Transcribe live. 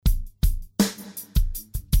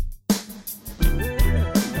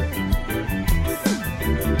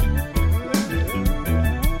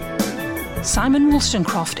Simon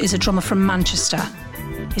Wollstonecraft is a drummer from Manchester.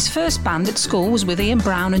 His first band at school was with Ian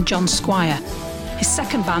Brown and John Squire. His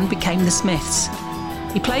second band became The Smiths.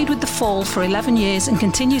 He played with The Fall for 11 years and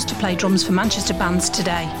continues to play drums for Manchester bands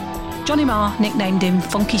today. Johnny Marr nicknamed him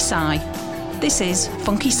Funky Si. This is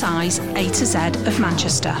Funky Si's A to Z of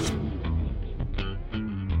Manchester.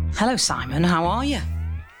 Hello Simon, how are you?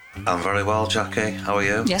 I'm very well, Jackie. How are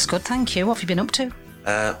you? Yes, good, thank you. What have you been up to?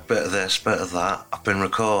 Bit of this, bit of that. I've been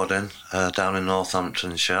recording down in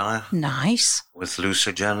Northamptonshire. Nice. With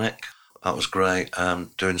Lucigenic. That was great.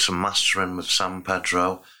 Doing some mastering with San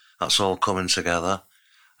Pedro. That's all coming together.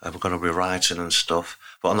 We're going to be writing and stuff.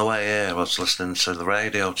 But on the way here, I was listening to the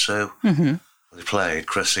radio too. Mm-hmm. They played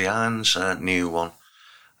Chrissie Hynde's new one.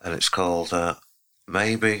 And it's called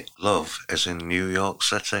Maybe Love is in New York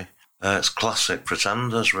City. It's classic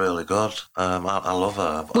Pretenders, really good. I love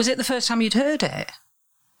her. Was it the first time you'd heard it?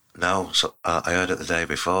 No, so I heard it the day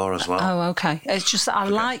before as well. Oh, okay. It's just that I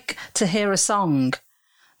like to hear a song,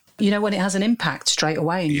 you know, when it has an impact straight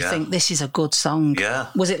away and you think, this is a good song. Yeah.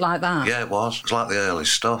 Was it like that? Yeah, it was. It's like the early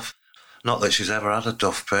stuff. Not that she's ever had a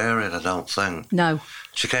duff period, I don't think. No.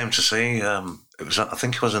 She came to see, I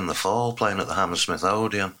think it was in the fall, playing at the Hammersmith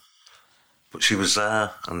Odeon. But she was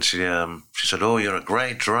there and she said, "Oh, you're a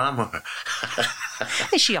great drummer."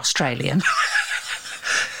 Is she Australian?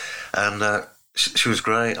 And she was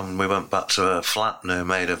great, and we went back to her flat near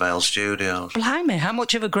Maida Vale Studios. Blimey, how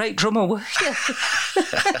much of a great drummer were you?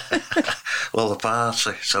 Well, the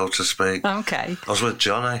party, so to speak. Okay. I was with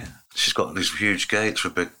Johnny. She's got these huge gates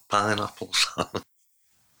with big pineapples on.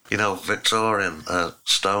 You know, Victorian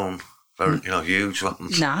stone, very, huge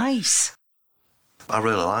ones. Nice. I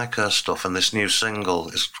really like her stuff, and this new single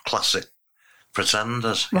is classic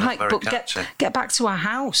Pretenders. Right, very but catchy. get back to our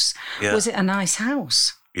house. Yeah. Was it a nice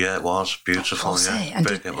house? Yeah, it was. Beautiful, Was yeah. it? And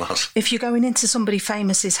Big it was. If you're going into somebody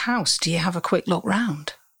famous's house, do you have a quick look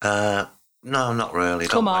round? No, not really.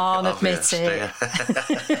 Come Don't on, make admit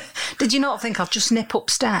obvious, it. Did you not think I'll just nip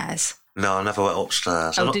upstairs? No, I never went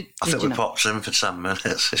upstairs. Oh, I think we popped in for 10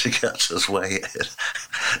 minutes. She kept us waiting.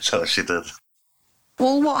 So she did.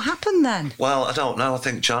 Well, what happened then? Well, I don't know. I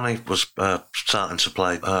think Johnny was starting to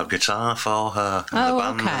play guitar for her in the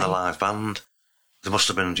band, in the live band. There must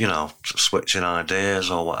have been, switching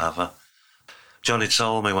ideas or whatever. Johnny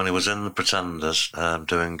told me when he was in the Pretenders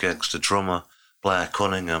doing gigs, the drummer, Blair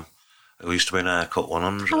Cunningham, who used to be in Haircut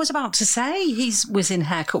 100. I was about to say he was in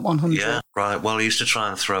Haircut 100. Yeah, right. Well, he used to try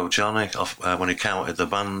and throw Johnny off when he counted the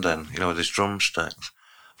band in, with his drumsticks.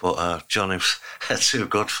 But Johnny was too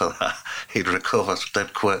good for that. He'd recover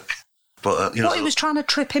dead quick. But What, he was trying to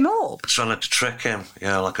trip him up? Trying to trick him,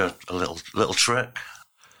 like a little trick.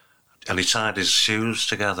 And he tied his shoes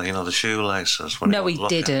together, the shoelaces. No, he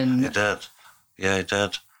didn't. He did. Yeah, he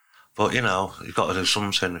did. But, you've got to do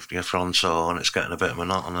something if you're on tour and it's getting a bit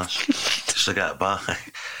monotonous just to get by.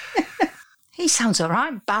 He sounds a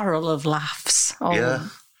right barrel of laughs. Oh. Yeah.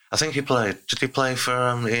 I think did he play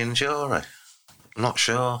for Ian Jury? I'm not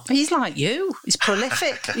sure. He's like you. He's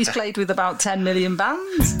prolific. He's played with about 10 million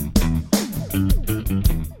bands.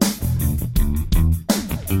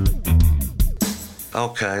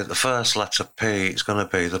 OK, the first letter P is going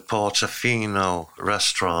to be the Portofino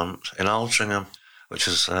restaurant in Altrincham, which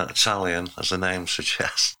is Italian, as the name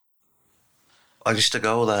suggests. I used to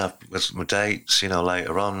go there with my dates,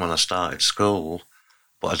 later on when I started school,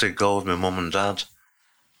 but I did go with my mum and dad.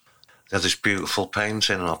 They had this beautiful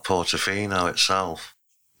painting of Portofino itself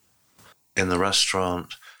in the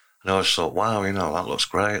restaurant. And I always thought, wow, that looks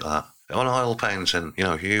great, that. An oil painting,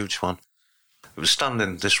 huge one. It was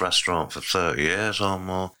standing in this restaurant for 30 years or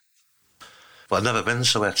more. But I'd never been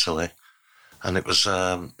to Italy. And it was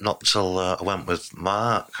not till I went with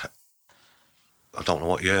Mark, I don't know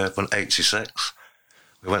what year, but 86.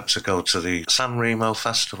 We went to go to the San Remo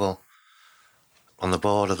Festival on the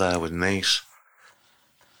border there with Nice.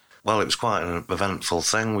 Well, it was quite an eventful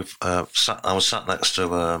thing. I was sat next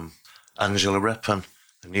to Angela Rippon,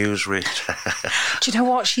 the newsreader. Do you know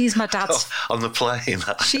what? She's my dad's... on the plane.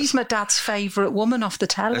 She's my dad's favourite woman off the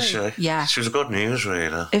telly. Is she? Yeah. She was a good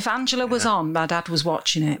newsreader. If Angela was on, my dad was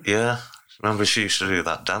watching it. Yeah. Remember she used to do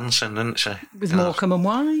that dancing, didn't she? With Morecambe and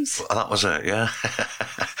Wise. That was it, yeah.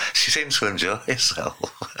 She seemed to enjoy herself.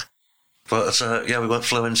 But, we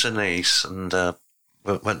flew into Nice and...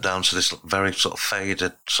 went down to this very sort of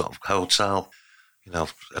faded sort of hotel.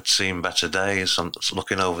 I'd seen better days. I'm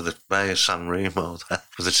looking over the bay of San Remo there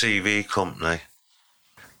with the TV company.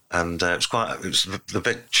 And it was the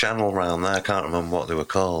big channel round there. I can't remember what they were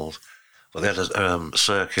called. But they had a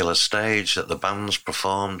circular stage that the bands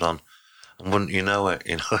performed on. And wouldn't you know it,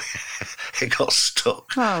 it got stuck.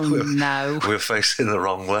 Oh, no. We were facing the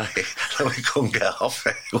wrong way, and we couldn't get off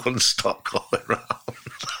it. It wouldn't stop going round.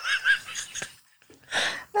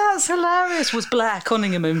 That's hilarious. Was Blair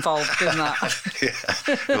Cunningham involved in that?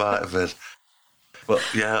 Yeah, might have been. But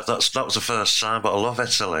yeah, that was the first time. But I love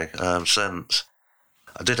Italy since.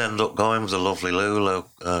 I did end up going with the lovely Lulu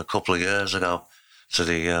a couple of years ago to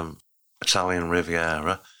the Italian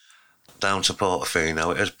Riviera, down to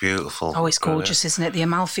Portofino. It is beautiful. Oh, it's gorgeous, isn't it? The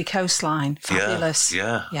Amalfi coastline. Fabulous.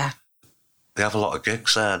 Yeah. They have a lot of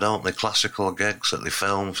gigs there, don't they? Classical gigs that they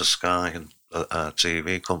film for Sky and a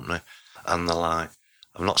TV company and the like.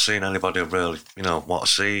 I've not seen anybody really, want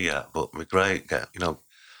to see yet, but it'd be great.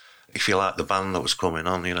 If you like the band that was coming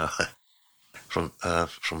on, from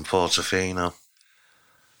Portofino.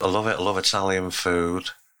 I love it. I love Italian food.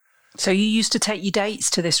 So you used to take your dates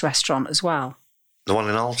to this restaurant as well? The one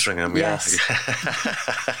in Altrincham, yes.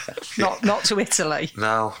 Yeah. Not to Italy?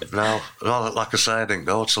 No. Like I say, I didn't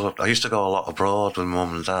go to... I used to go a lot abroad with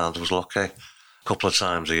Mum and Dad. I was lucky. A couple of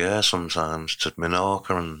times a year sometimes to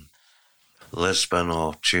Minorca and Lisbon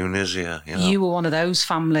or Tunisia. You were one of those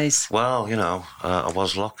families. Well, I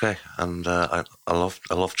was lucky, and I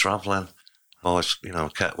love travelling. Always,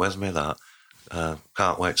 kept with me that.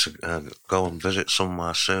 Can't wait to go and visit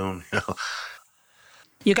somewhere soon.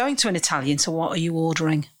 You're going to an Italian, so what are you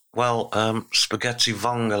ordering? Well, spaghetti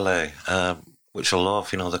vongole, which I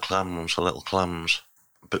love. The clams, the little clams.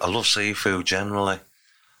 But I love seafood generally.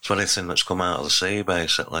 So anything that's come out of the sea,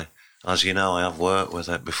 basically. As you know, I have worked with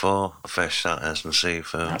it before, fish, that is, and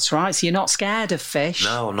seafood. That's right, so you're not scared of fish?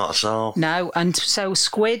 No, not at all. No, and so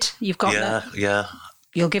squid, you've got Yeah.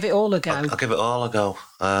 You'll give it all a go? I'll give it all a go.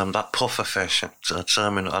 That puffer fish, I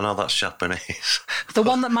know that's Japanese. The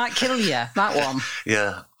one that might kill you, that one?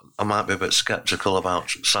 Yeah, I might be a bit sceptical about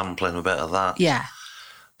sampling a bit of that. Yeah.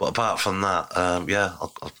 But apart from that,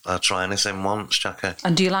 I'll try anything once, Jackie.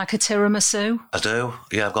 And do you like a tiramisu? I do.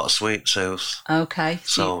 Yeah, I've got a sweet tooth. Okay.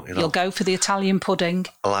 So you'll go for the Italian pudding?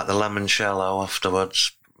 I like the limoncello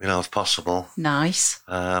afterwards, if possible. Nice.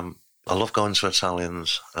 I love going to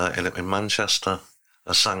Italians in Manchester.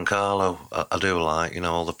 San Carlo, I do like,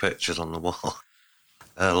 all the pictures on the wall.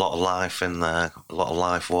 A lot of life in there, a lot of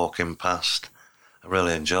life walking past. I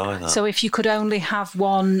really enjoy that. So if you could only have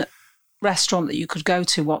one restaurant that you could go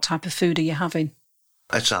to, what type of food are you having?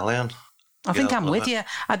 Italian. I think I'm with you.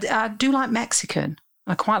 I do like Mexican.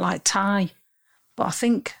 I quite like Thai. But I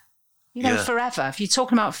think, forever. If you're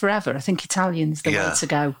talking about forever, I think Italian's the way to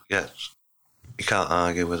go. Yeah. You can't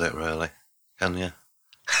argue with it, really, can you?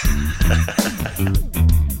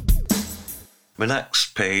 My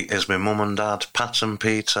next P is my mum and dad, Pat and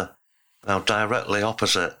Peter. Now, directly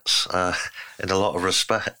opposites in a lot of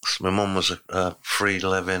respects. My mum was a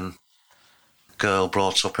free-living girl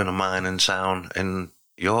brought up in a mining town in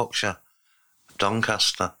Yorkshire,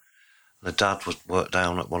 Doncaster. My dad worked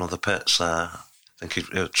down at one of the pits there. I think he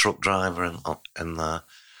was a truck driver in there.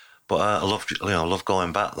 But I loved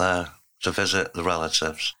going back there to visit the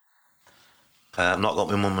relatives. I've not got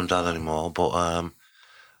my mum and dad anymore, but,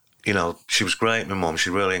 she was great, my mum. She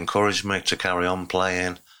really encouraged me to carry on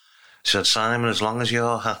playing. She said, Simon, as long as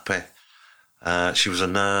you're happy. She was a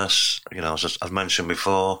nurse, as I've mentioned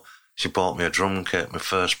before. She bought me a drum kit, my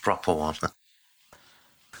first proper one.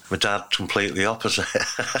 My dad, completely opposite.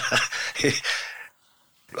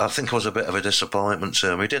 I think it was a bit of a disappointment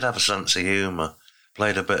to him. He did have a sense of humour,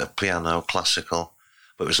 played a bit of piano, classical,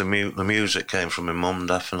 but it was the music came from my mum,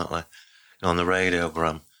 definitely. On the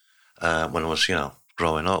radiogram when I was,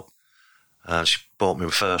 growing up. She bought me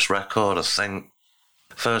my first record, I think.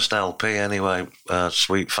 First LP, anyway,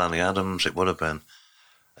 Sweet Fanny Adams, it would have been,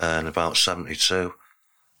 in about 72.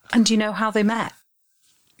 And do you know how they met?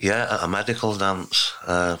 Yeah, at a medical dance,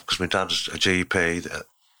 because my dad's a GP.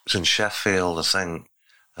 It's in Sheffield, I think,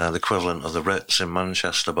 the equivalent of the Ritz in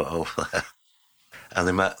Manchester, but over there. And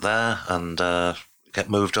they met there and get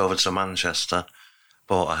moved over to Manchester.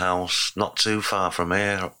 Bought a house not too far from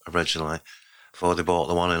here originally, before they bought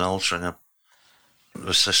the one in Altrincham.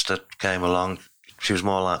 My sister came along. She was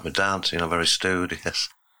more like my dad, very studious.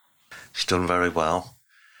 She's done very well.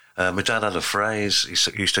 My dad had a phrase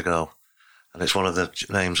he used to go, and it's one of the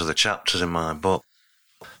names of the chapters in my book.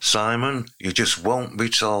 Simon, you just won't be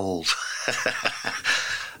told.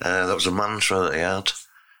 That was a mantra that he had.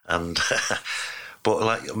 And but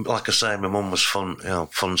like I say, my mum was fun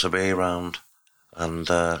to be around. And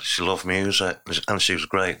she loved music, and she was a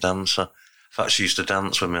great dancer. In fact, she used to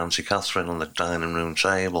dance with my Auntie Catherine on the dining room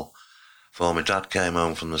table before my dad came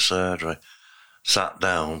home from the surgery. Sat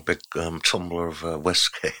down, big tumbler of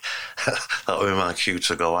whiskey. That would be my cue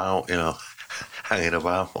to go out, hanging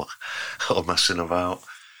about or messing about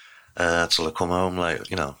till I come home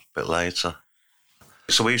late, a bit later.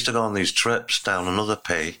 So we used to go on these trips down another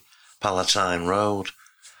P, Palatine Road.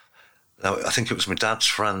 Now, I think it was my dad's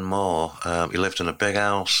friend Moore. He lived in a big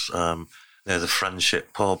house near the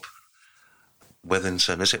Friendship pub.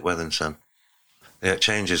 Withington, is it Withington? Yeah, it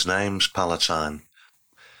changes names, Palatine.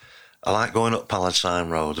 I like going up Palatine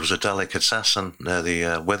Road. There was a delicatessen near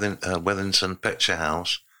the Withington Picture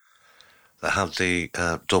House that had the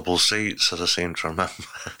double seats, as I seem to remember.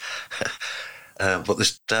 But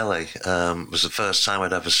this deli was the first time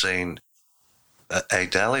I'd ever seen a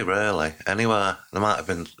deli, really, anywhere. There might have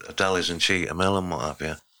been delis in Cheetham Hill and what have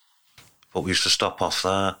you. But we used to stop off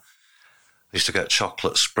there. I used to get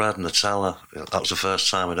chocolate spread Nutella. That was the first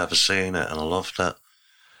time I'd ever seen it, and I loved it.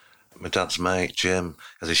 My dad's mate, Jim,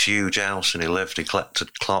 had this huge house and he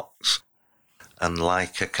collected clocks and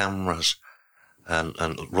Leica cameras and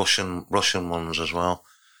Russian ones as well.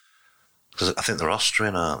 Because I think they're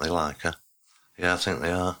Austrian, aren't they, Leica? Yeah, I think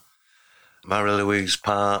they are. Mary Louise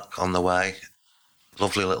Park on the way.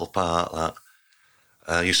 Lovely little park, that.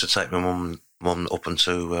 I used to take my mum up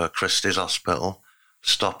into Christie's Hospital,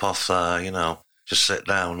 stop off there, just sit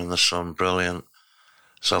down in the sun, brilliant.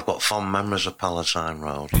 So I've got fond memories of Palatine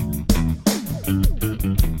Road.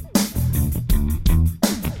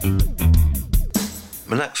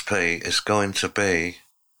 My next P is going to be,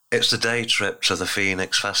 it's the day trip to the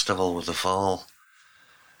Phoenix Festival with the Fall.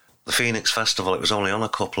 The Phoenix Festival, it was only on a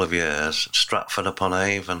couple of years,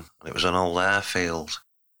 Stratford-upon-Avon, and it was an old airfield.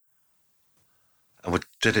 And we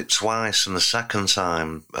did it twice, and the second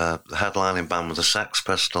time, the headlining band were the Sex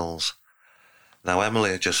Pistols. Now,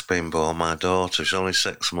 Emily had just been born, my daughter, she's only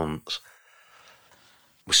 6 months.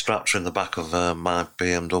 We strapped her in the back of my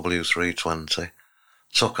BMW 320,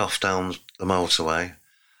 took off down the motorway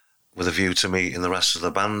with a view to meeting the rest of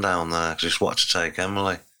the band down there, because we just wanted to take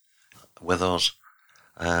Emily with us.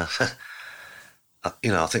 I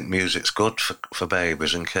think music's good for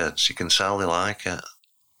babies and kids. You can tell they like it.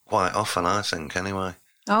 Quite often, I think, anyway.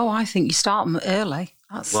 Oh, I think you start them early.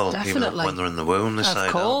 That's definitely. Even when they're in the womb, they say,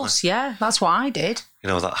 of course, yeah. That's what I did.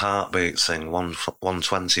 That heartbeat thing,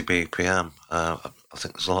 120 BPM. I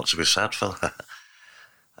think there's a lot to be said for that.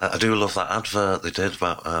 I do love that advert they did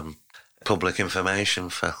about public information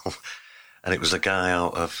film. And it was a guy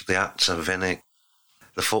out of the actor Vinny,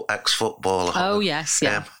 the ex-footballer. Oh, yes,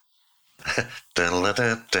 yeah. I think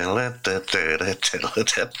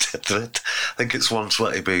it's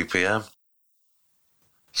 120 BPM.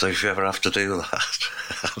 So if you ever have to do that...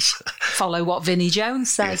 Follow what Vinnie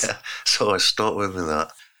Jones says. Yeah, so I stuck with me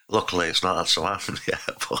that. Luckily, it's not had to happen yet,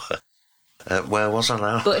 but... where was I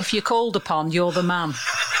now? But if you're called upon, you're the man.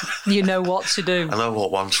 You know what to do. I know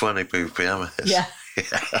what 120 BPM is. Yeah.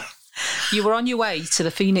 You were on your way to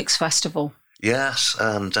the Phoenix Festival. Yes,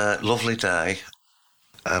 and lovely day.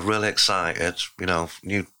 Really excited,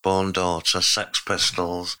 newborn daughter, Sex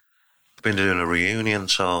Pistols. Been doing a reunion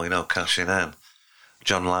tour, cashing in.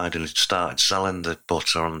 John Lydon had started selling the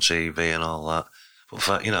butter on TV and all that.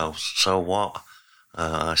 But, so what,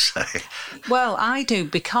 I say. Well, I do,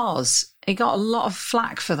 because he got a lot of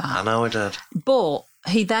flack for that. I know he did. But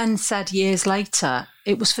he then said years later,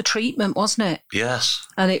 it was for treatment, wasn't it? Yes.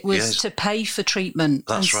 And it was to pay for treatment.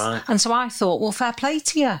 That's right. And so I thought, well, fair play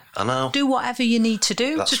to you. I know. Do whatever you need to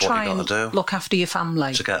do to try and look after your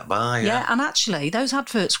family. To get by, yeah. And actually, those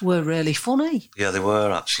adverts were really funny. Yeah, they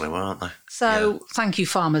were actually, weren't they? So, Thank you,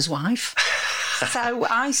 Farmer's Wife. So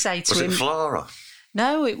I say to him... Was it Flora?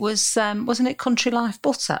 No, it was, wasn't it Country Life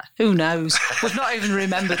Butter? Who knows? We've not even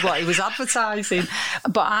remembered what he was advertising.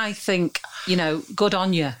 But I think, good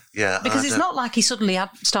on you. Yeah. Because it's not like he suddenly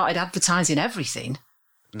started advertising everything.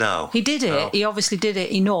 No. He did it. No. He obviously did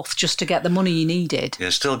it enough just to get the money he needed. Yeah,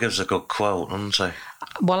 still gives a good quote, doesn't he?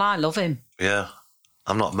 Well, I love him. Yeah.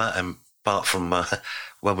 I've not met him apart from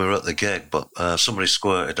when we were at the gig, but somebody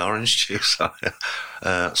squirted orange juice on him.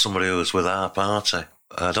 Somebody who was with our party.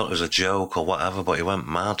 I don't know if it was a joke or whatever, but he went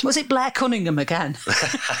mad. Was it Blair Cunningham again?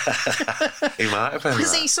 He might have been.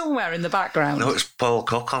 Was he somewhere in the background? No, it's Paul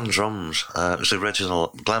Cook on drums. It was the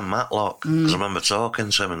original Glenn Matlock. Because I remember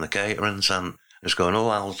talking to him in the catering tent. He was going,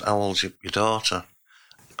 how old's your daughter?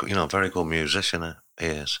 Very good musician he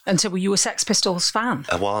is. And so were you a Sex Pistols fan?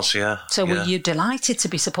 I was, yeah. So were you delighted to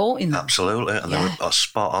be supporting them? Absolutely. And they were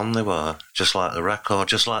spot on, they were. Just like the record,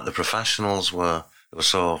 just like the Professionals were. They were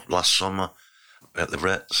so last summer at the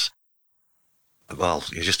Ritz. Well,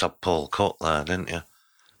 you just had Paul Cook there, didn't you?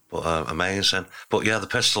 But amazing. But yeah, the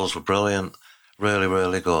Pistols were brilliant. Really,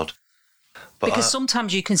 really good. But because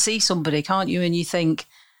sometimes you can see somebody, can't you? And you think,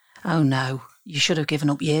 oh no, you should have given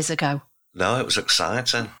up years ago. No, it was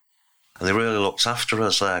exciting. And they really looked after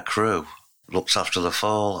us, their crew, looked after the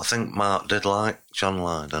fall. I think Mark did like John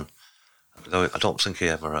Lydon. Though I don't think he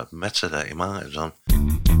ever admitted it, he might have done.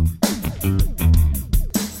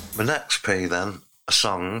 My next P then, a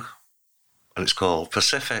song, and it's called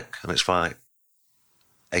Pacific, and it's by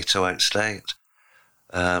 808 State.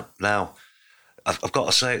 Now, I've got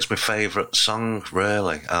to say it's my favourite song,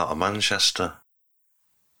 really, out of Manchester.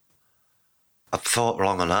 I've thought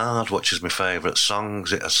long and hard which is my favourite song.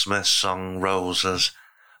 Is it a Smith song, Roses,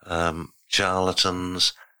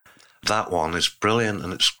 Charlatans? That one is brilliant,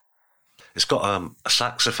 and it's got a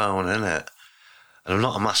saxophone in it. And I'm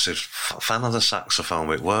not a massive fan of the saxophone,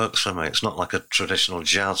 but it works for me. It's not like a traditional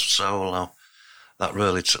jazz solo. That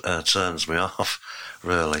really turns me off,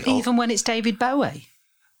 really. Even when it's David Bowie?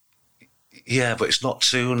 Yeah, but it's not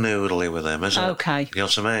too noodly with him, is it? Okay. You know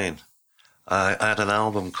what I mean? I had an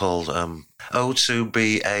album called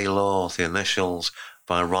O2BA Law, the initials,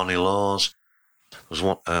 by Ronnie Laws. There was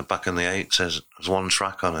one, back in the 80s, there was one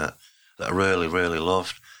track on it that I really, really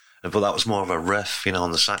loved. But that was more of a riff,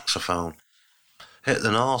 on the saxophone. Hit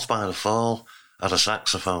the North by the Fall had a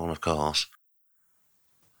saxophone, of course.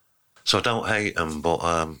 So I don't hate them, but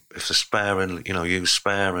if they're sparingly, used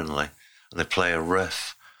sparingly, and they play a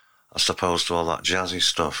riff, as opposed to all that jazzy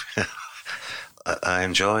stuff, I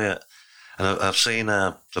enjoy it. And I've seen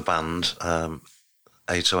the band,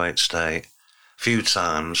 808 State, a few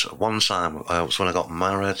times. One time was when I got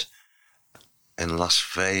married in Las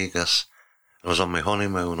Vegas. I was on my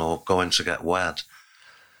honeymoon or going to get wed.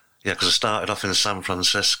 Yeah, because I started off in San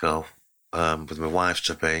Francisco with my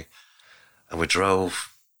wife-to-be, and we drove.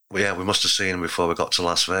 We must have seen them before we got to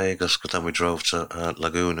Las Vegas, because then we drove to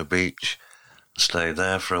Laguna Beach and stayed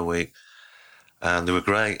there for a week. And they were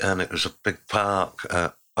great, and it was a big park,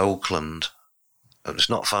 Oakland. It's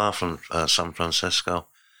not far from San Francisco.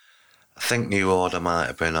 I think New Order might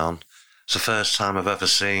have been on. It's the first time I've ever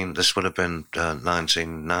seen, this would have been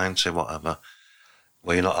 1990, whatever,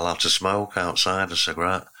 where you're not allowed to smoke outside a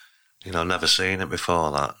cigarette. Never seen it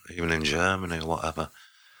before that, even in Germany or whatever.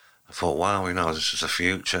 I thought, wow, this is the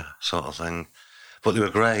future sort of thing. But they were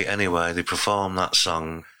great anyway. They performed that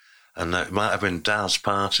song, and it might have been Daz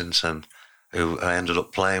Partington, who I ended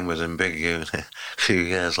up playing with in Big Unit a few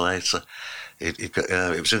years later. It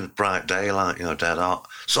was in bright daylight, dead hot.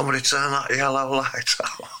 Somebody turn that yellow light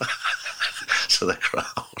out to the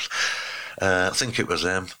crowd. I think it was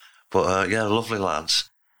him. But lovely lads.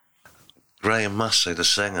 Graham Massey, the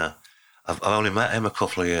singer, I've only met him a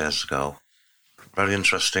couple of years ago. Very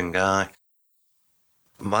interesting guy.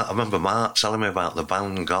 I remember Mark telling me about the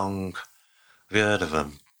band Gong. Have you heard of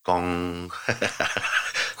them? Gong.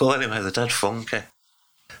 Well, anyway, they're dead funky.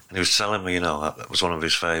 And he was telling me, that was one of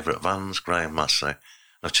his favourite bands, Graham Massey. And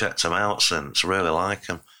I've checked him out since, really like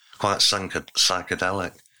him. Quite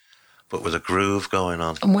psychedelic, but with a groove going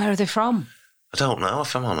on. And where are they from? I don't know,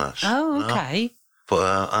 if I'm honest. Oh, okay. No.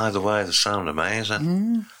 But either way, they sound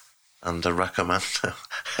amazing. And I recommend them.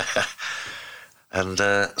 And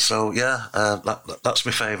that's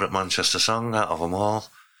my favourite Manchester song out of them all.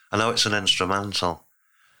 I know it's an instrumental,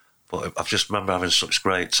 but I just remember having such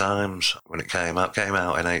great times when it came out. Came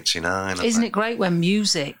out in 89. Isn't it great when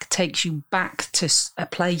music takes you back to a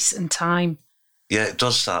place and time? Yeah, it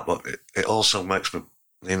does that, but it also makes the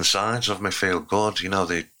insides of me feel good.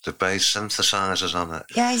 The bass synthesizers on it.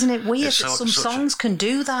 Yeah, isn't it weird that some songs can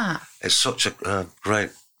do that? It's such a great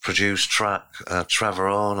produced track. Trevor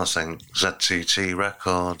Horn, I think, ZTT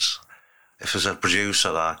Records. If there's a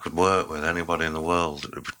producer that I could work with, anybody in the world,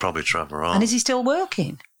 it would be probably Trevor Horn. And is he still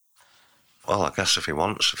working? Well, I guess if he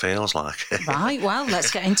wants, it feels like it. Right, well, let's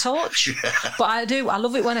get in touch. Yeah. But I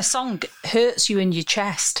love it when a song hurts you in your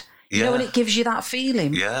chest. You know, when it gives you that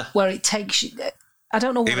feeling where it takes you... I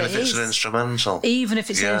don't know what it is. Even if it's an instrumental. Even if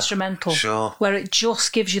it's an instrumental. Sure. Where it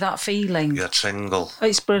just gives you that feeling. Yeah, tingle.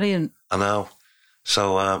 It's brilliant. I know.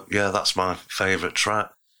 So, that's my favourite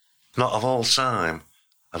track. Not of all time.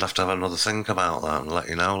 I'd have to have another think about that and let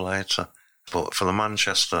you know later. But for the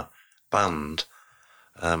Manchester band,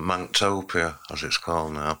 Manktopia, as it's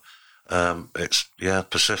called now, it's,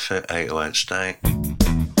 Pacific, 808 State.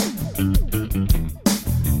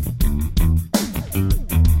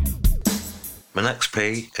 My next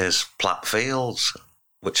P is Platt Fields,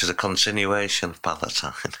 which is a continuation of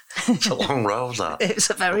Palatine. It's a long road, that. It's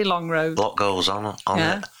a very long road. A lot goes on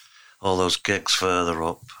it. All those gigs further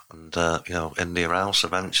up, and, India House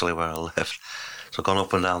eventually, where I lived. So I've gone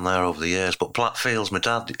up and down there over the years. But Platt Fields, my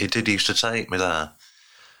dad, he did used to take me there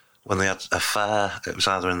when they had a fair. It was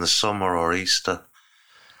either in the summer or Easter.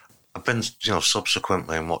 I've been,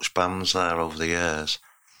 subsequently and watched bands there over the years.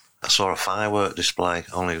 I saw a firework display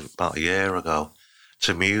only about a year ago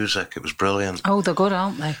to music. It was brilliant. Oh, they're good,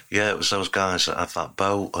 aren't they? Yeah, it was those guys that had that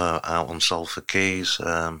boat out on Salford Quays,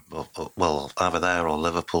 well, either there or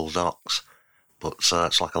Liverpool docks. But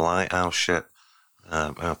it's like a lighthouse ship,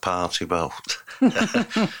 a party boat.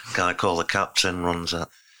 A guy called the captain runs it,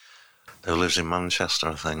 who lives in Manchester,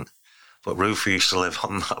 I think. But Rufy used to live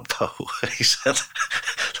on that boat. He said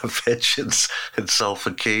the pigeons in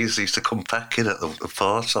Salford Quays used to come pecking at the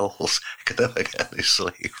portholes. He could never get any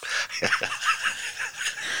sleep.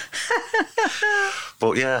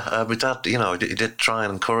 But yeah, my dad, he did try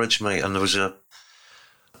and encourage me. And there was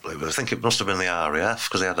I think it must have been the RAF,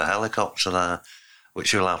 because they had a helicopter there,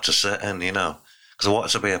 which you're allowed to sit in, because I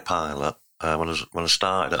wanted to be a pilot when I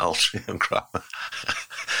started at Altrincham Grammar.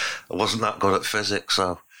 I wasn't that good at physics,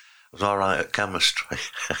 so I was all right at chemistry.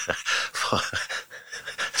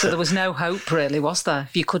 So there was no hope, really, was there?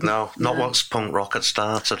 If you couldn't. No, not once punk rock had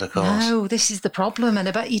started, of course. No, this is the problem. And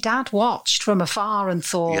I bet your dad watched from afar and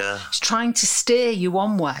thought, he's trying to steer you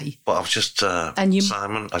one way. But I was just,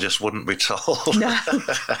 Simon, I just wouldn't be told. No.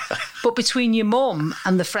 But between your mum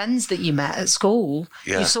and the friends that you met at school,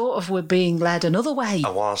 you sort of were being led another way. I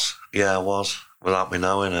was, without me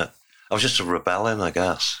knowing it. I was just a rebelling, I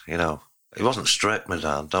guess, He wasn't strict, my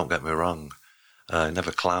dad, don't get me wrong. He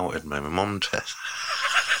never clouted me, my mum did.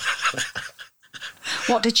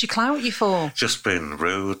 What did she clout you for? Just being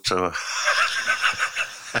rude to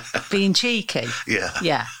her. Being cheeky? Yeah.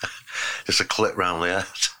 Yeah. Just a clip round the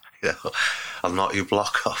head. I'll knock your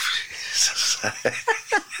block off.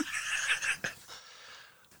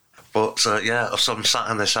 But, so I'm sat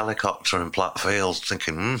in this helicopter in Plattfield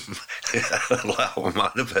thinking, I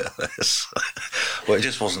might a bit of this. But it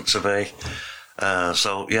just wasn't to be. And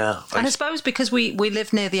I suppose because we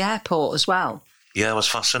live near the airport as well. Yeah, I was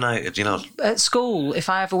fascinated, At school, if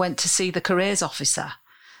I ever went to see the careers officer,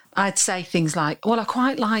 I'd say things like, well, I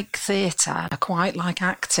quite like theatre, I quite like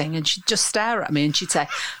acting, and she'd just stare at me and she'd say,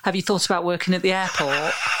 have you thought about working at the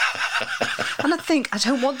airport? And I'd think, I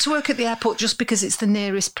don't want to work at the airport just because it's the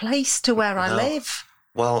nearest place to where I live.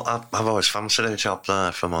 Well, I've always fancied a job there,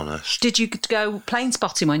 if I'm honest. Did you go plane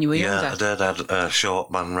spotting when you were younger? Yeah, I did. I had a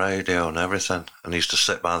short band radio and everything. And I used to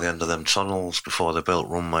sit by the end of them tunnels before they built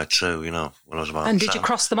Runway 2, when I was about 10. And did you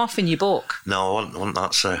cross them off in your book? No, I wasn't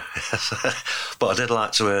that serious. But I did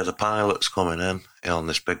like to hear the pilots coming in on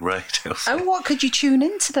this big radio thing. Oh, what? Could you tune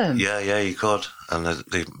into them? Yeah, you could. And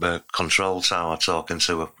the control tower talking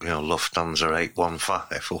to, Lufthansa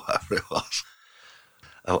 815 or whatever it was.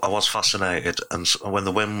 I was fascinated, and when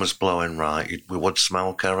the wind was blowing right, we would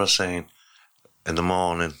smell kerosene in the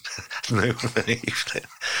morning, noon and evening.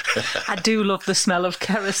 I do love the smell of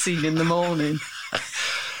kerosene in the morning.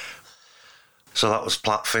 So that was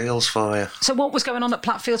Plattfields for you. So what was going on at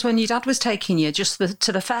Plattfields when your dad was taking you, just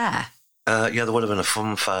to the fair? There would have been a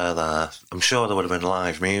fun fair there. I'm sure there would have been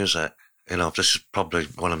live music. This is probably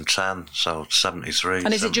when I'm 10, so 73.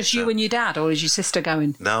 And is it just you and your dad, or is your sister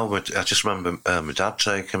going? No, I just remember my dad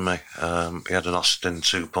taking me. He had an Austin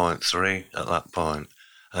 2.3 at that point,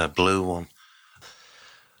 a blue one.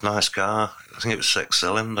 Nice car. I think it was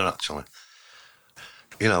 6-cylinder, actually.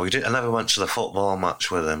 I never went to the football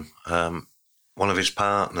match with him. One of his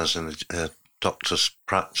partners in the doctor's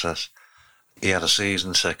practice, he had a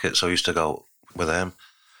season ticket, so I used to go with him.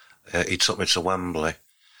 He took me to Wembley.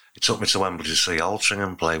 He took me to Wembley to see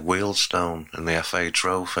Altrincham play Wealdstone in the FA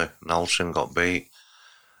Trophy, and Altrincham got beat.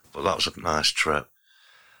 But that was a nice trip.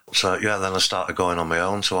 So, then I started going on my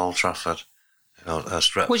own to Old Trafford.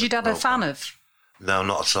 Was your dad a fan of? No,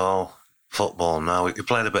 not at all. Football, no. He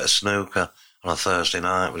played a bit of snooker on a Thursday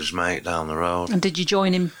night with his mate down the road. And did you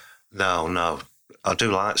join him? No. I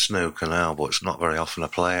do like snooker now, but it's not very often I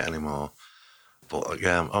play it anymore. But,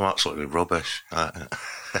 I'm absolutely rubbish.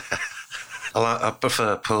 I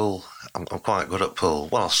prefer pool. I'm quite good at pool.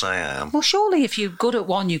 Well, I'll say I am. Well, surely if you're good at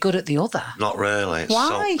one, you're good at the other. Not really. It's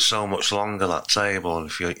Why? So much longer, that table.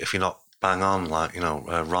 And if you're not bang on, like,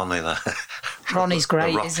 Ronnie there. Ronnie's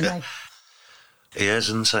great, isn't he? He is,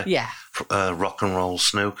 isn't he? Yeah. Rock and roll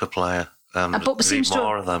snooker player. But seems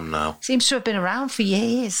more of them now. Seems to have been around for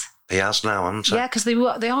years. He has now, hasn't he? Yeah, because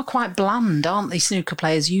they are quite bland, aren't they, snooker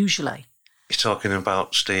players usually? You're talking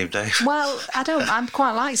about Steve Davis? Well, I'm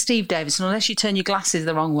quite like Steve Davis, unless you turn your glasses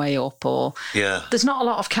the wrong way up, or... Yeah. There's not a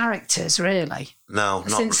lot of characters, really. No,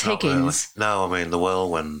 Since not Higgins. Really. No, I mean, the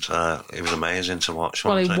Whirlwind, he was amazing to watch,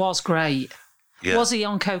 Well, wasn't he was great. Yeah. Was he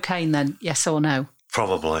on cocaine then, yes or no?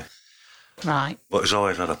 Probably. Right. But he's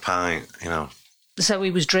always had a pint, So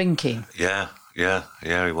he was drinking? Yeah, he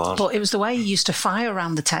was. But it was the way he used to fire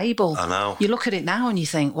around the table. I know. You look at it now and you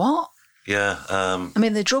think, what? Yeah. I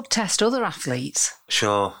mean, they drug test other athletes.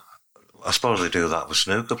 Sure. I suppose they do that with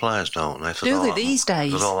snooker players, don't they? Do they these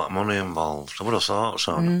days? There's all that money involved. I would have thought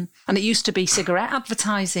so. And it used to be cigarette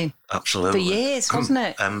advertising. Absolutely. For years, wasn't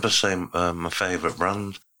it? Embassy, my favourite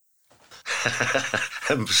brand.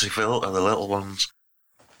 Embassy filter, the little ones.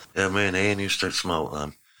 Yeah, me and Ian used to smoke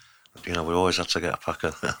them. We always had to get a pack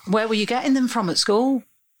of them. Where were you getting them from at school?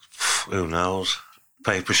 Who knows?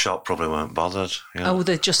 Paper shop probably weren't bothered. Oh,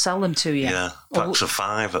 they'd just sell them to you? Yeah, packs of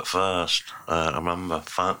 5 at first. I remember,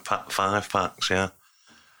 5 packs, yeah.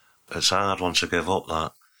 It's hard once you give up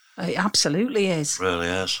that. It absolutely is. It really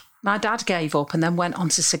is. My dad gave up and then went on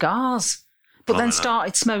to cigars, but then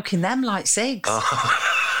started smoking them like cigs.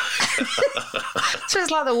 Oh. So it's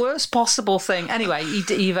like the worst possible thing. Anyway,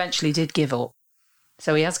 he eventually did give up.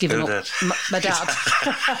 So he has given up. My dad,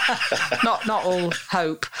 not all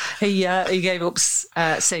hope. He gave up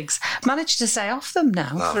cigs. Managed to stay off them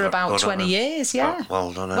now for about 20 years. Yeah,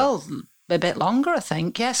 well done. Well, a bit longer, I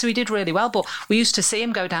think. Yeah, so he did really well. But we used to see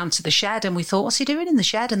him go down to the shed, and we thought, what's he doing in the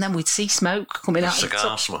shed? And then we'd see smoke coming out.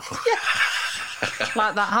 Cigar smoke. Yeah.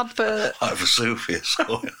 Like that advert. Like Vesuvius.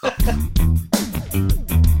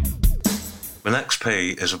 My next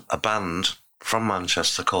P is a band from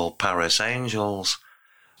Manchester called Paris Angels.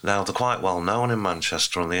 Now, they're quite well known in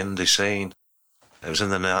Manchester on the indie scene. It was in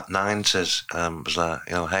the 90s. It was a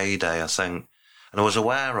heyday, I think. And I was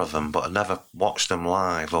aware of them, but I never watched them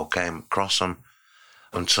live or came across them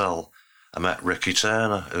until I met Ricky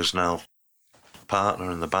Turner, who's now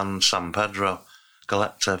partner in the band San Pedro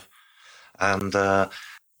Collective. And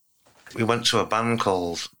we went to a band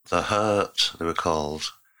called The Hurt, they were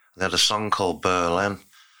called. They had a song called Berlin,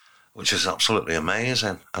 which is absolutely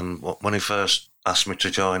amazing. And when he first asked me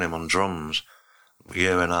to join him on drums, a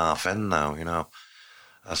year and a half in now,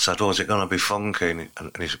 I said, is it going to be funky? And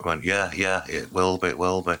he went, yeah, it will be.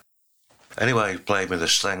 Anyway, he played me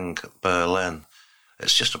this thing, Berlin.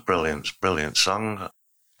 It's just a brilliant song.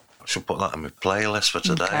 I should put that on my playlist for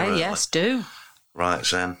today. Okay, really. Yes, do. Right,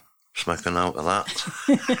 then. Just make a note of that.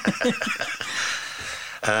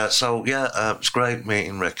 It's great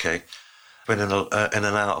meeting Ricky. Been in and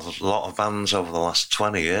out of a lot of bands over the last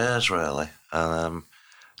 20 years, really.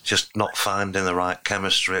 Just not finding the right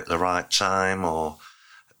chemistry at the right time, or,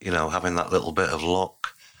 having that little bit of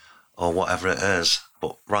luck, or whatever it is.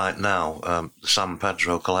 But right now, the San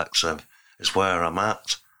Pedro Collective is where I'm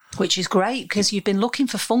at. Which is great, because you've been looking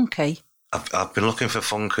for funky. I've been looking for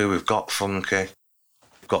funky. We've got funky.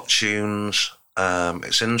 We've got tunes.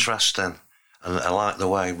 It's interesting. And I like the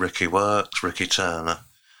way Ricky works, Ricky Turner.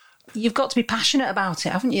 You've got to be passionate about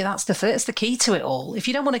it, haven't you? That's the key to it all. If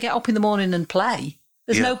you don't want to get up in the morning and play,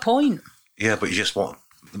 there's no point. Yeah, but you just want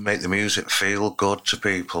to make the music feel good to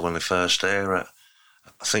people when they first hear it.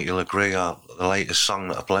 I think you'll agree, the latest song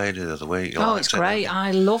that I played the other week. It's great.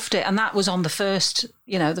 I loved it. And that was on the first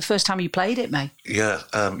time you played it, mate. Yeah,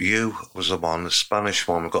 You was the one, the Spanish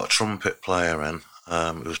one. We've got a trumpet player in.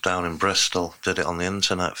 It was down in Bristol. Did it on the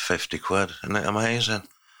internet, 50 quid. Isn't it amazing?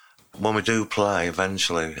 When we do play,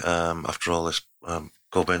 eventually, after all this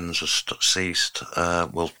gubbins has ceased,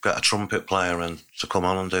 we'll get a trumpet player in to come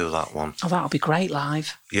on and do that one. Oh, that'll be great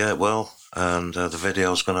live. Yeah, it will. And the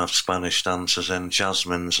video's going to have Spanish dancers in.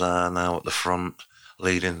 Jasmine's there now at the front,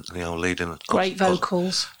 leading. Great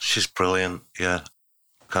vocals. She's brilliant, yeah.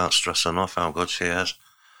 Can't stress enough how good she is.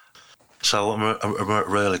 So I'm at a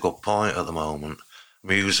really good point at the moment.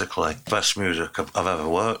 Musically, best music I've ever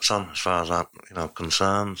worked on, as far as that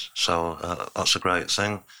concerned. So that's a great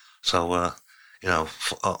thing. So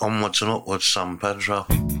onwards and upwards, San Pedro.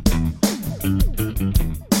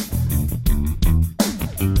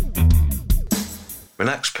 My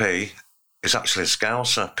next P is actually a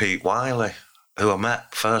Scouser, Pete Wiley, who I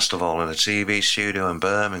met first of all in a TV studio in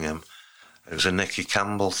Birmingham. It was a Nicky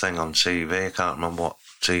Campbell thing on TV. I can't remember what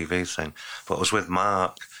TV thing, but it was with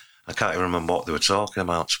Mark. I can't even remember what they were talking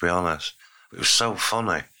about, to be honest. It was so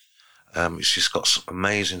funny. He's just got some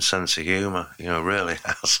amazing sense of humour, really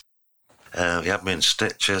has. He had me in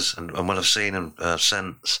stitches, and when I've seen him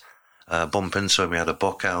since, bump into him, he had a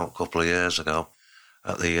book out a couple of years ago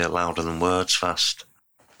at the Louder Than Words Fest.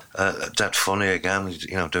 Dead funny again,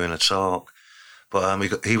 doing a talk.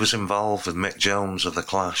 But he was involved with Mick Jones of The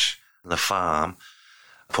Clash and The Farm,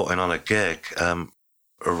 putting on a gig,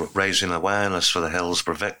 raising awareness for the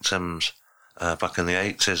Hillsborough victims back in the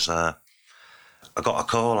 80s. I got a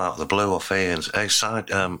call out of the blue off Ian. Hey,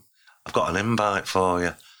 I've got an invite for you.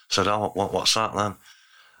 I said, what's that then?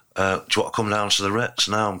 Do you want to come down to the Ritz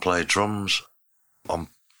now and play drums on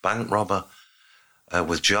Bank Robber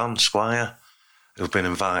with John Squire, who've been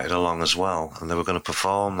invited along as well, and they were going to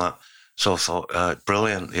perform that. So I thought,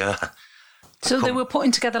 brilliant, yeah. So they were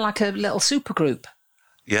putting together like a little super group?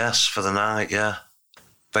 Yes, for the night, yeah.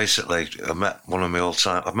 Basically, I met one of my old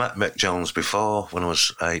time. I've met Mick Jones before when I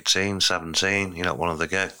was 18, 17, at one of the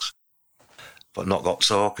gigs, but not got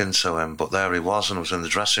talking to him. But there he was, and I was in the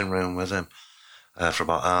dressing room with him for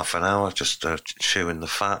about half an hour, just chewing the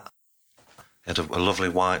fat. He had a lovely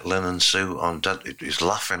white linen suit on. He was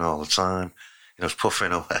laughing all the time. He was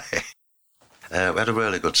puffing away. We had a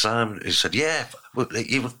really good time. He said, yeah,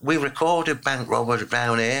 we recorded Bank Robber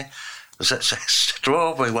down here. Was it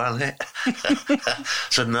Strawberry, wasn't it? I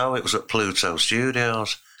said, no, it was at Pluto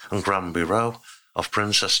Studios on Granby Row off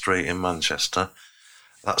Princess Street in Manchester.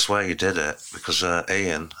 That's where you did it, because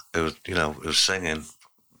Ian, who was singing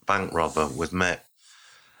Bank Robber with Mick,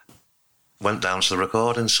 went down to the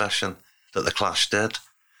recording session that the Clash did.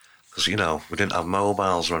 Because, we didn't have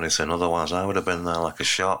mobiles or anything, otherwise I would have been there like a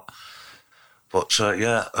shot. But, so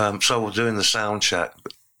we're doing the sound check.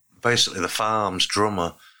 Basically, the Farms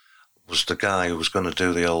drummer was the guy who was going to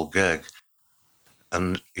do the old gig,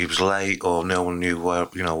 and he was late, or no one knew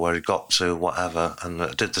where he got to, whatever. And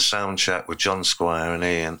I did the sound check with John Squire and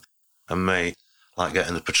Ian and me, like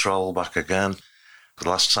getting the patrol back again. The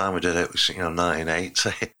last time we did it was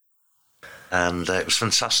 1980, and it was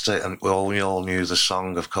fantastic. And we all knew the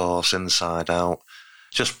song, of course, inside out,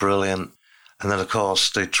 just brilliant. And then, of course,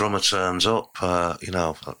 the drummer turns up. I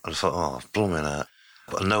thought, oh, blooming it,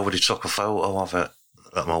 but nobody took a photo of it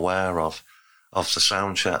that I'm aware of the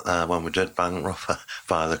sound check there when we did Bank Robber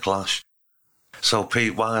by the Clash. So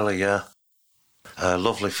Pete Wiley, yeah,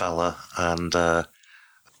 lovely fella, and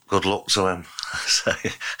good luck to him.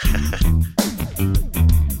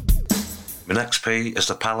 My next P is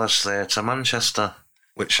the Palace Theatre, Manchester,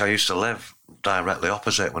 which I used to live directly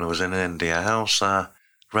opposite when I was in India House there.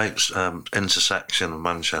 Great intersection of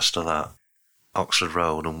Manchester, that Oxford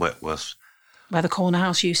Road and Whitworth. Where the corner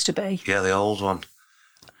house used to be. Yeah, the old one.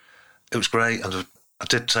 It was great, and I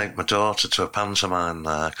did take my daughter to a pantomime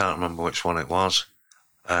there. I can't remember which one it was.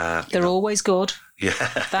 They're always good. Yeah.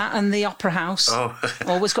 That and the Opera House. Oh.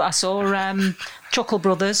 Always good. I saw Chuckle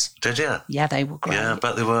Brothers. Did you? Yeah, they were great. Yeah, I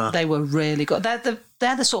bet they were. They were really good. They're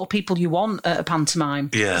the sort of people you want at a pantomime.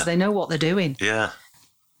 Yeah. Because they know what they're doing. Yeah.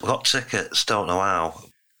 We got tickets, don't know how.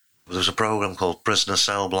 There was a programme called Prisoner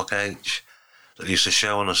Cell Block H that used to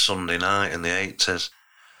show on a Sunday night in the 80s.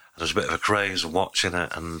 There was a bit of a craze of watching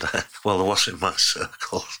it, and, there was in my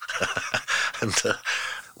circle. And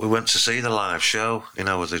we went to see the live show,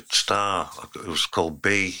 with the star. It was called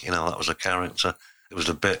B, that was a character. It was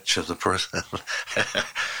the bitch of the prison.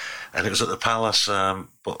 And it was at the Palace.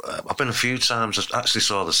 But I've been a few times. I actually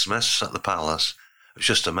saw the Smiths at the Palace. It was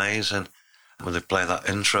just amazing. When they play that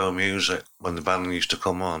intro music, when the band used to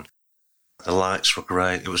come on, the lights were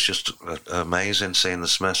great. It was just amazing seeing the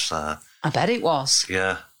Smiths there. I bet it was.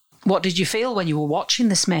 Yeah. What did you feel when you were watching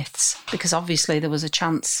the Smiths? Because obviously there was a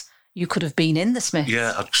chance you could have been in the Smiths.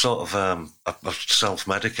 Yeah, I'd sort of I was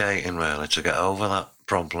self-medicating really to get over that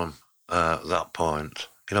problem at that point.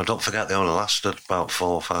 Don't forget they only lasted about 4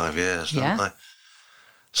 or 5 years, didn't they?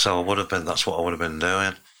 So that's what I would have been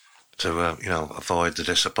doing to, avoid the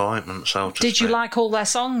disappointment, so to Did speak. you like all their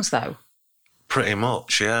songs, though? Pretty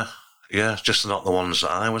much, yeah. Yeah, just not the ones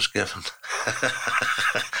that I was given.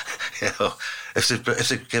 If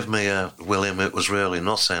they'd give me William, It Was Really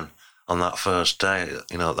Nothing on that first day,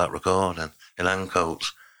 that recording in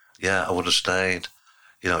Ancoats, yeah, I would have stayed.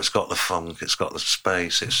 It's got the funk, it's got the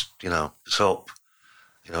space, it's up.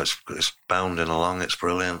 It's bounding along, it's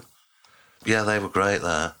brilliant. Yeah, they were great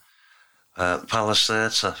there. Palace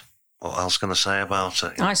Theatre, what else can I say about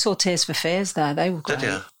it? I saw Tears for Fears there, they were great. Did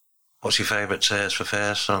you? What's your favourite Tears for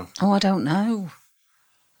Fears song? Oh, I don't know.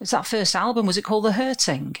 Was that first album, was it called The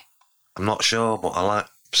Hurting? I'm not sure, but I like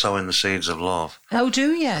Sowing the Seeds of Love. Oh,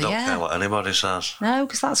 do you? I don't care what anybody says. No,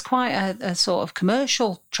 because that's quite a sort of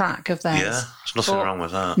commercial track of theirs. Yeah, there's nothing wrong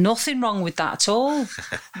with that. Nothing wrong with that at all.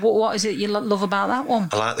 What is it you love about that one?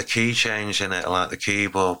 I like the key change in it. I like the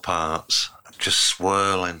keyboard parts, just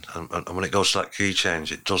swirling. And when it goes to that key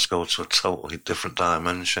change, it does go to a totally different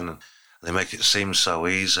dimension. And they make it seem so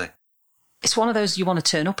easy. It's one of those you want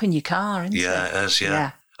to turn up in your car, isn't it? Yeah, it is,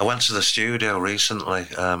 yeah. I went to the studio recently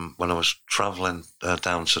when I was travelling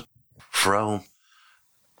down to Frome,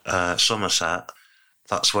 Somerset.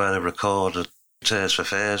 That's where they recorded Tears for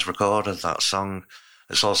Fears, recorded that song.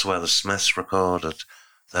 It's also where the Smiths recorded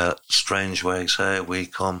their Strange Ways Here We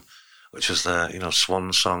Come, which is their,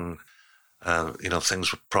 swan song.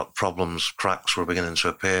 Things with problems, cracks were beginning to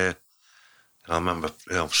appear. I remember,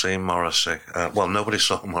 seeing Morrissey. Nobody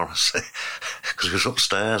saw Morrissey because he was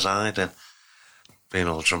upstairs hiding, being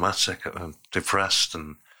all dramatic and depressed,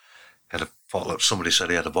 and Had a bottle of, somebody said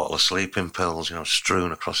he had a bottle of sleeping pills,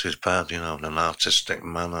 strewn across his bed, in an artistic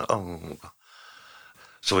manner. Oh,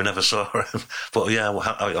 so we never saw him. But yeah,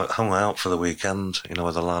 I hung out for the weekend,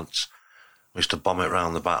 with the lads. We used to bomb it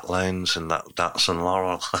round the back lanes in that Datsun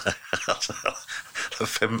Laurel, the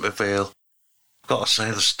Fimpmobile. Got to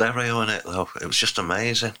say, the stereo in it, though, it was just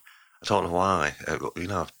amazing. I don't know why, but we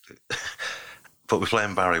were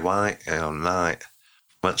playing Barry White night.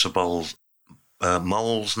 Went to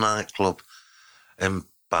Moles nightclub in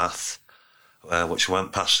Bath, which we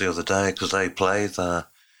went past the other day because they played there.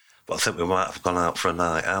 But I think we might have gone out for a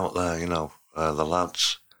night out there, the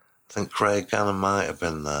lads. I think Craig Gannon might have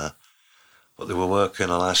been there. But they were working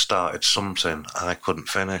and I started something I couldn't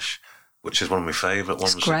finish, which is one of my favourite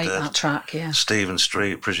ones. It's great, that track, yeah. Stephen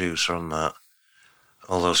Street, producer on that.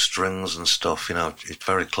 All those strings and stuff, he's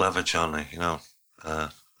very clever, Johnny,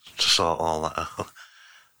 to sort all that out.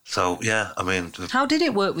 So, yeah, I mean... How did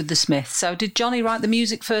it work with the Smiths? So did Johnny write the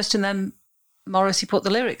music first and then Morrissey put the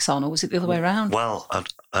lyrics on, or was it the other way around? Well, I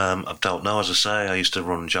don't know. As I say, I used to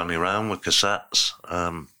run Johnny round with cassettes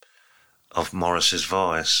of Morrissey's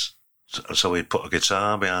voice. So he'd put a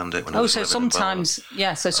guitar behind it. So sometimes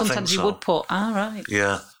you would put... right.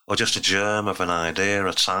 Yeah, or just a germ of an idea,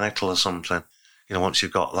 a title or something. Once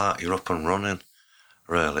you've got that, you're up and running.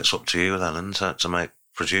 Really, it's up to you then, isn't it, to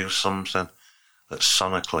produce something that's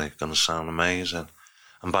sonically going to sound amazing.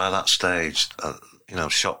 And by that stage,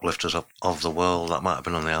 Shoplifters of the World, that might have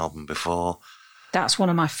been on the album before. That's one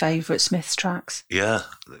of my favourite Smiths tracks. Yeah,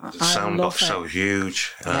 the sound got so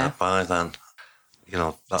huge by then.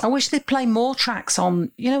 I wish they'd play more tracks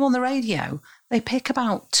on the radio. They pick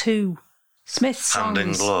about 2 Smiths songs. Hand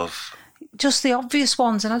in Glove. Just the obvious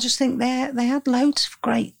ones, and I just think they had loads of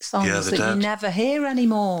great songs that you never hear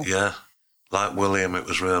anymore. Yeah, like William, It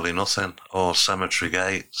Was Really Nothing, or Cemetery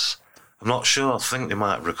Gates. I'm not sure, I think they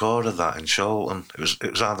might have recorded that in Chorlton. It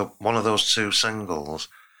was either one of those 2 singles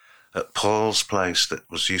at Paul's place that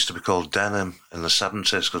used to be called Denim in the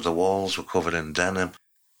 70s because the walls were covered in denim.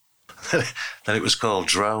 Then it was called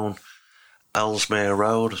Drone. Ellesmere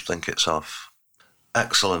Road, I think it's off.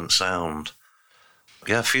 Excellent sound.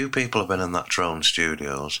 Yeah, a few people have been in that Drone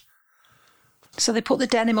Studios. So they put the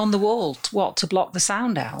denim on the wall, to block the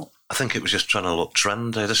sound out? I think it was just trying to look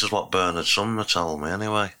trendy. This is what Bernard Sumner told me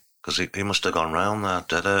anyway, because he must have gone round there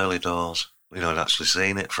dead early doors. He'd actually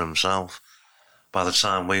seen it for himself. By the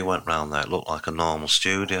time we went round there, it looked like a normal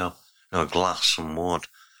studio. Glass and wood.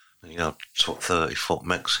 30-foot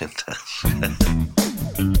mixing desk.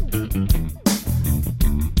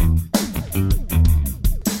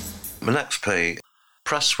 My next P,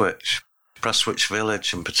 Prestwich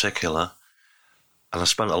Village in particular, and I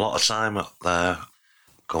spent a lot of time up there,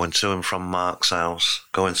 going to and from Mark's house,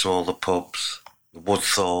 going to all the pubs, the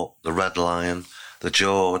Woodthorpe, the Red Lion, the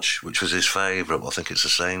George, which was his favourite. I think it's the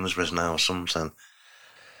Sainsbury's now or something.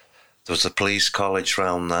 There was the police college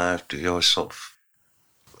round there.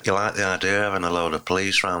 You like the idea of having a load of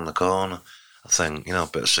police round the corner, I think, a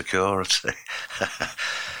bit of security.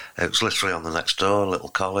 It was literally on the next door, little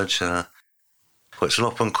college. But it's an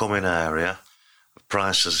up-and-coming area. The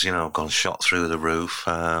prices, gone shot through the roof.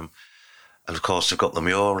 And, of course, they've got the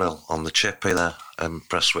mural on the Chippy there in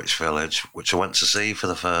Prestwich Village, which I went to see for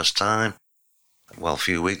the first time. Well, a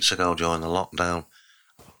few weeks ago during the lockdown.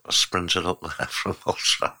 I sprinted up there from Old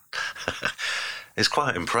Trafford. It's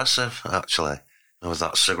quite impressive, actually. With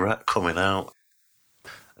that cigarette coming out.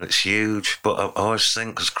 And it's huge, but I always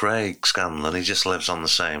think, because Craig Scanlon, he just lives on the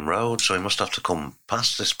same road, so he must have to come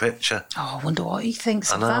past this picture. Oh, I wonder what he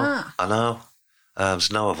thinks of that. I know.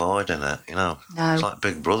 There's no avoiding it, No. It's like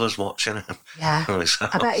Big Brother's watching him. Yeah.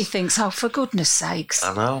 I bet he thinks, for goodness sakes.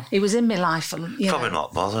 I know. He was in my life. Probably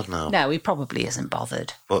not bothered now. No, he probably isn't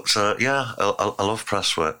bothered. But, I love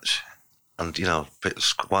Prestwich. And,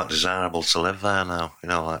 it's quite desirable to live there now,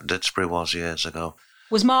 like Didsbury was years ago.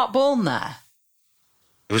 Was Mark born there?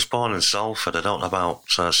 He was born in Salford. I don't know about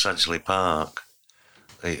Sedgley Park.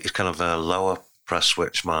 He's kind of a lower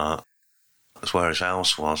Prestwich Mark. That's where his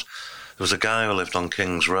house was. There was a guy who lived on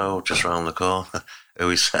King's Road, just round the corner, who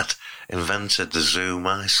he said invented the Zoom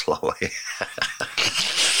ice lolly.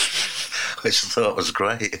 Which I thought was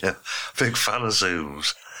great. Big fan of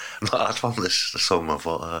Zooms. Not had one this summer,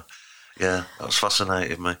 but... yeah, that's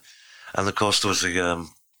fascinated me. And of course there was the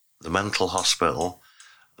mental hospital.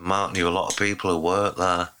 Mark knew a lot of people who worked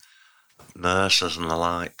there, nurses and the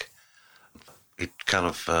like. He kind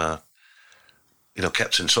of,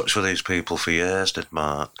 kept in touch with these people for years, did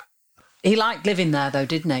Mark. He liked living there though,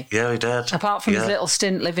 didn't he? Yeah, he did. Apart from his little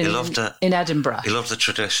stint living in Edinburgh. He loved the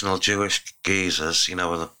traditional Jewish geezers, with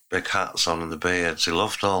the big hats on and the beards. He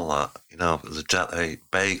loved all that. You know, the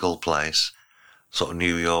bagel place, sort of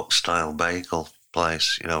New York-style bagel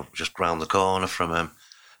place, you know, just round the corner from him.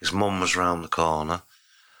 His mum was round the corner.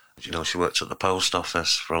 You know, she worked at the post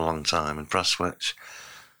office for a long time in Prestwich.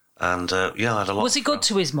 And, I had a lot. Was he good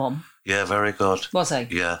to his mum? Yeah, very good. Was he?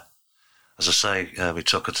 Yeah. As I say, we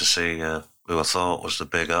took her to see who I thought was the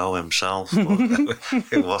Big O himself, but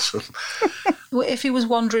it wasn't. If he was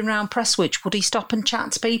wandering around Prestwich, would he stop and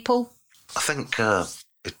chat to people? I think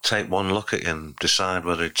he'd take one look at you and decide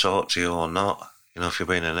whether he'd talk to you or not. You know, if you're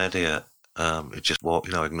being an idiot, he'd just walk,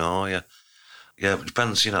 ignore you. Yeah, it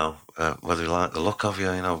depends, whether you like the look of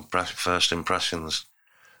you, first impressions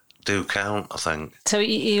do count, I think. So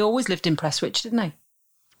he always lived in Prestwich, didn't he?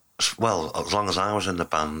 Well, as long as I was in the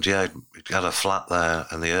band, yeah. He had a flat there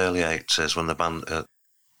in the early 80s when the band,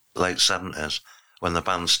 late 70s, when the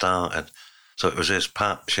band started. So it was his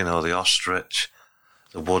patch, the Ostrich,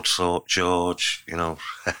 the Woodthorpe George, he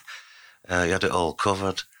had it all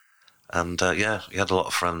covered. And, he had a lot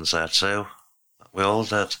of friends there too. We all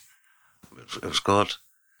did. It was good.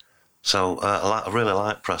 So I really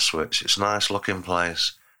like Prestwich. It's a nice looking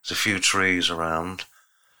place. There's a few trees around.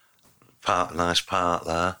 Nice park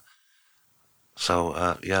there. So,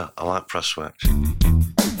 I like Prestwich.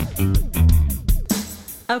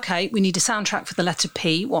 OK, we need a soundtrack for the letter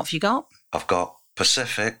P. What have you got? I've got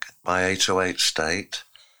Pacific by 808 State.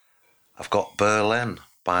 I've got Berlin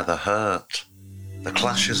by The Hurt. The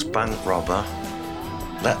Clash's Bank Robber.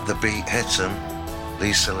 Let the Beat Hit 'Em,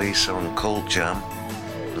 Lisa and Cult Jam.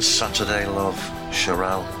 And Saturday Love,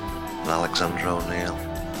 Cherelle and Alexandra O'Neill.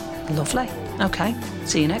 Lovely. OK,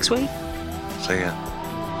 see you next week. See ya.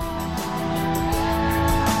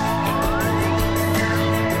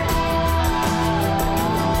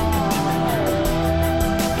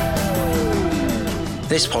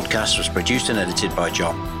 This podcast was produced and edited by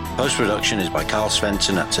John. Post-production is by Carl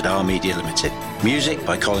Svensson at Tadar Media Limited. Music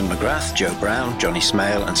by Colin McGrath, Joe Brown, Johnny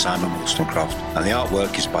Smale and Simon Wollstonecroft. And the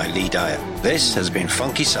artwork is by Lee Dyer. This has been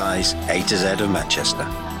Funky Size A to Z of Manchester.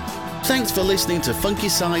 Thanks for listening to Funky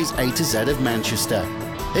Size A to Z of Manchester.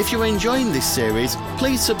 If you're enjoying this series,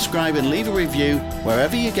 please subscribe and leave a review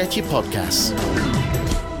wherever you get your podcasts.